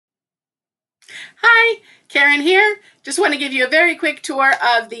Hi, Karen here. Just want to give you a very quick tour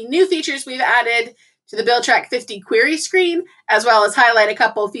of the new features we've added to the BillTrack50 query screen, as well as highlight a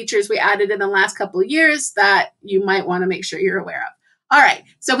couple of features we added in the last couple of years that you might want to make sure you're aware of. All right,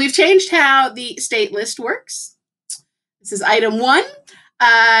 so we've changed how the state list works. This is item 1.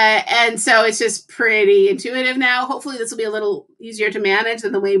 And so it's just pretty intuitive now. Hopefully this will be a little easier to manage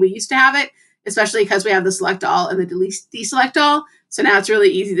than the way we used to have it, especially because we have the select all and the deselect all. So now it's really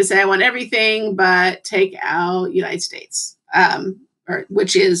easy to say I want everything but take out United States,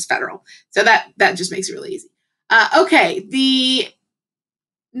 which is federal. So that just makes it really easy. Okay, the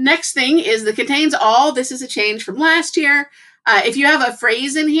next thing is the contains all. This is a change from last year. If you have a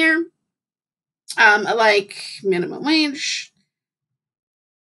phrase in here, like minimum wage,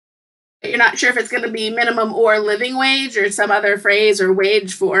 you're not sure if it's going to be minimum or living wage or some other phrase or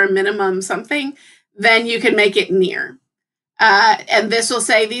wage for minimum something, then you can make it near. And this will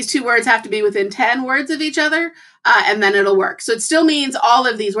say these two words have to be within 10 words of each other, and then it'll work. So it still means all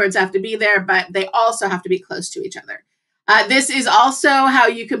of these words have to be there, but they also have to be close to each other. This is also how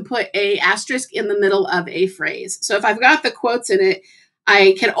you can put an asterisk in the middle of a phrase. So if I've got the quotes in it,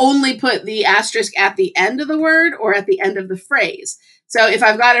 I can only put the asterisk at the end of the word or at the end of the phrase. So if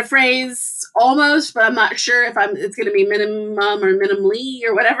I've got a phrase almost, but I'm not sure if it's going to be minimum or minimally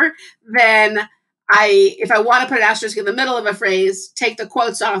or whatever, then if I want to put an asterisk in the middle of a phrase, take the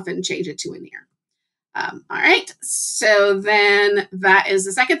quotes off and change it to a near. All right, so then that is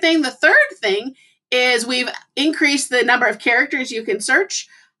the second thing. The third thing is we've increased the number of characters you can search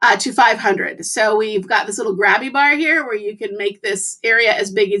to 500. So we've got this little grabby bar here where you can make this area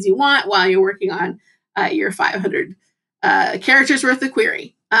as big as you want while you're working on your 500 characters worth of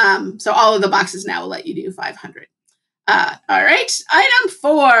query. So all of the boxes now will let you do 500. All right, item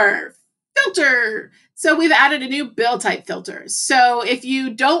 4, filter. So we've added a new bill type filter. So if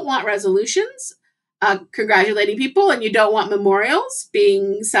you don't want resolutions, congratulating people, and you don't want memorials,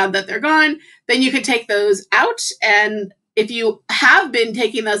 being sad that they're gone, then you can take those out. And if you have been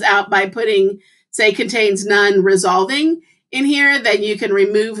taking those out by putting, say, contains none resolving in here, then you can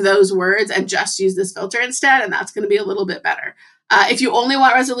remove those words and just use this filter instead, and that's going to be a little bit better. If you only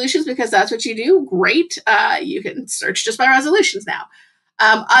want resolutions because that's what you do, great. You can search just by resolutions now.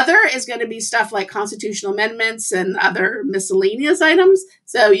 Other is going to be stuff like constitutional amendments and other miscellaneous items.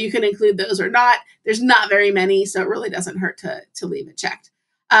 So you can include those or not. There's not very many, so it really doesn't hurt to leave it checked.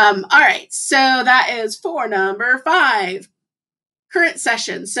 All right, so that is for number 5, current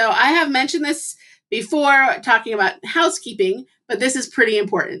session. So I have mentioned this before talking about housekeeping, but this is pretty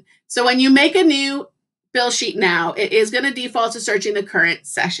important. So when you make a new bill sheet now, it is going to default to searching the current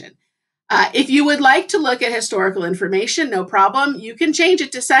session. If you would like to look at historical information, no problem. You can change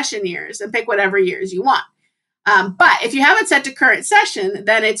it to session years and pick whatever years you want. But if you have it set to current session,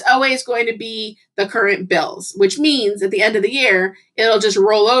 then it's always going to be the current bills, which means at the end of the year, it'll just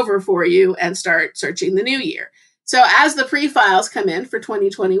roll over for you and start searching the new year. So as the pre-files come in for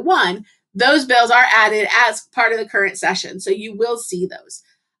 2021, those bills are added as part of the current session. So you will see those.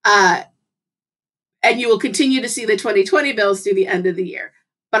 And you will continue to see the 2020 bills through the end of the year.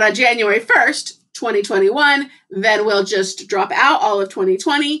 But on January 1st, 2021, then we'll just drop out all of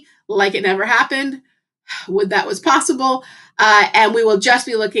 2020 like it never happened. Would that was possible. And we will just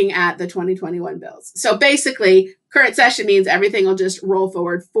be looking at the 2021 bills. So basically, current session means everything will just roll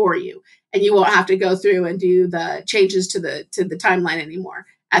forward for you. And you won't have to go through and do the changes to the timeline anymore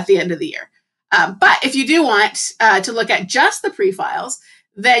at the end of the year. But if you do want to look at just the pre-files,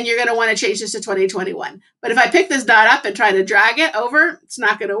 then you're going to want to change this to 2021. But if I pick this dot up and try to drag it over, it's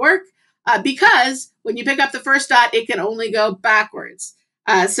not going to work because when you pick up the first dot, it can only go backwards.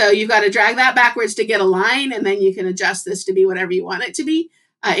 So you've got to drag that backwards to get a line, and then you can adjust this to be whatever you want it to be,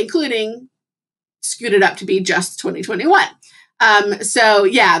 including scoot it up to be just 2021. So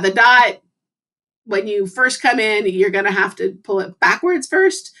yeah, the dot, when you first come in, you're going to have to pull it backwards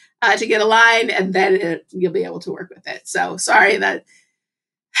first to get a line, and then you'll be able to work with it. So sorry, that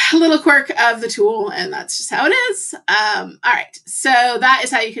a little quirk of the tool, and that's just how it is. All right, so that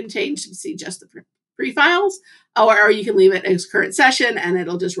is how you can change to see just the pre-files, or you can leave it as current session and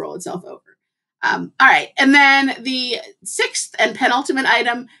it'll just roll itself over. All right, and then the 6th and penultimate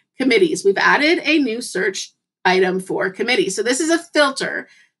item, committees. We've added a new search item for committees. So this is a filter.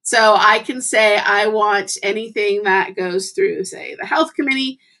 So I can say I want anything that goes through, say, the health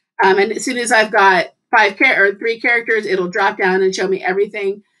committee, and as soon as I've got 3 characters, it'll drop down and show me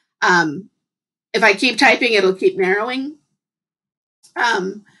everything. If I keep typing, it'll keep narrowing.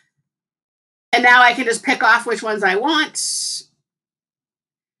 And now I can just pick off which ones I want.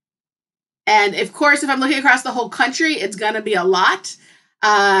 And of course, if I'm looking across the whole country, it's going to be a lot.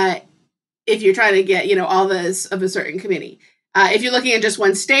 if you're trying to get, you know, all this of a certain committee. If you're looking at just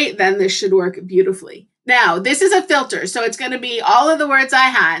one state, then this should work beautifully. Now, this is a filter, so it's going to be all of the words I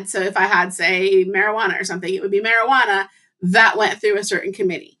had. So if I had, say, marijuana or something, it would be marijuana that went through a certain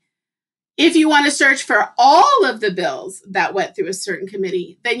committee. If you want to search for all of the bills that went through a certain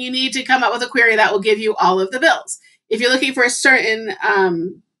committee, then you need to come up with a query that will give you all of the bills. If you're looking for a certain,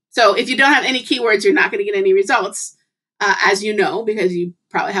 so if you don't have any keywords, you're not going to get any results, as you know, because you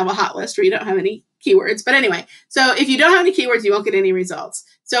probably have a hot list where you don't have any keywords. But anyway, so if you don't have any keywords, you won't get any results.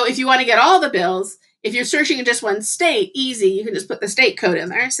 So if you want to get all the bills, if you're searching in just one state, easy, you can just put the state code in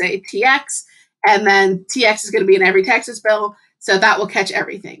there, say TX, and then TX is going to be in every Texas bill, so that will catch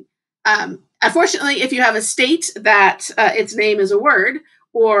everything. Unfortunately, if you have a state that its name is a word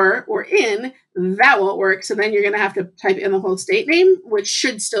or in, that won't work. So then you're going to have to type in the whole state name, which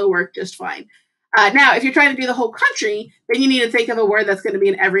should still work just fine. Now, if you're trying to do the whole country, then you need to think of a word that's going to be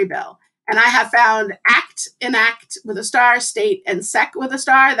in every bill. And I have found act, enact with a star, state, and sec with a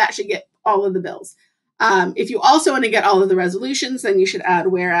star. That should get all of the bills. If you also want to get all of the resolutions, then you should add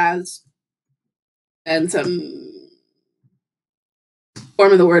whereas and some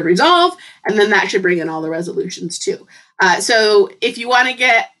form of the word resolve, and then that should bring in all the resolutions too. So if you want to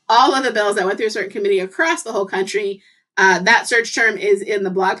get all of the bills that went through a certain committee across the whole country, that search term is in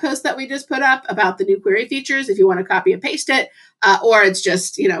the blog post that we just put up about the new query features if you want to copy and paste it, or it's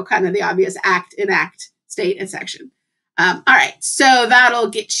just, you know, kind of the obvious act, enact, state, and section. All right, so that'll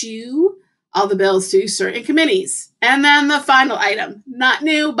get you all the bills to certain committees. And then the final item, not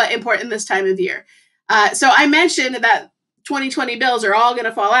new, but important this time of year. So I mentioned that 2020 bills are all going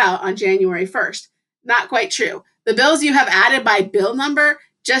to fall out on January 1st. Not quite true. The bills you have added by bill number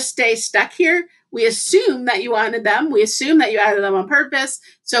just stay stuck here. We assume that you wanted them. We assume that you added them on purpose.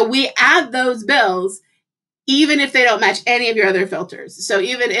 So we add those bills even if they don't match any of your other filters. So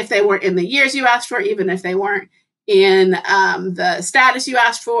even if they weren't in the years you asked for, even if they weren't in the status you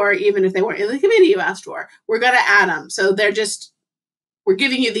asked for, even if they weren't in the committee you asked for, we're going to add them. So they're just, we're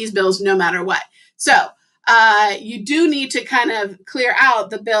giving you these bills no matter what. So you do need to kind of clear out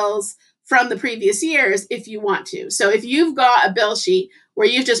the bills from the previous years if you want to. So if you've got a bill sheet where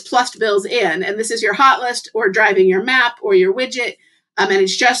you've just plussed bills in, and this is your hot list or driving your map or your widget, and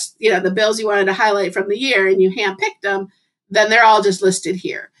it's just, you know, the bills you wanted to highlight from the year and you handpicked them, then they're all just listed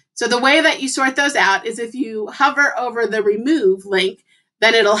here. So the way that you sort those out is if you hover over the remove link,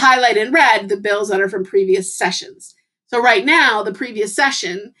 then it'll highlight in red the bills that are from previous sessions. So right now, the previous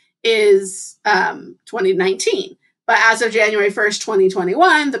session is 2019. But as of January 1st,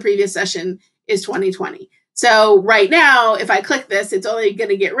 2021, the previous session is 2020. So right now, if I click this, it's only going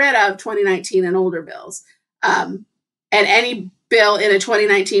to get rid of 2019 and older bills. And any bill in a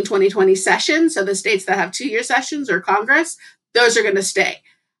 2019-2020 session, so the states that have 2-year sessions or Congress, those are going to stay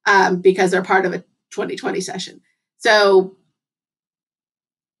because they're part of a 2020 session. So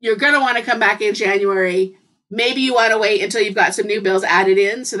you're going to want to come back in January. Maybe you want to wait until you've got some new bills added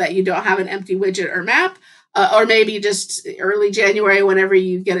in so that you don't have an empty widget or map. Or maybe just early January, whenever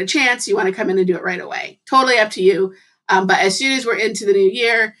you get a chance, you want to come in and do it right away. Totally up to you. But as soon as we're into the new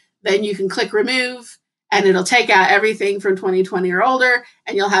year, then you can click remove and it'll take out everything from 2020 or older,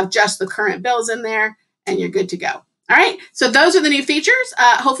 and you'll have just the current bills in there and you're good to go. All right. So those are the new features.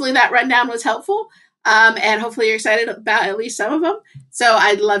 Hopefully that rundown was helpful. And hopefully you're excited about at least some of them. So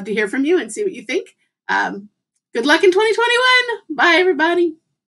I'd love to hear from you and see what you think. Good luck in 2021. Bye, everybody.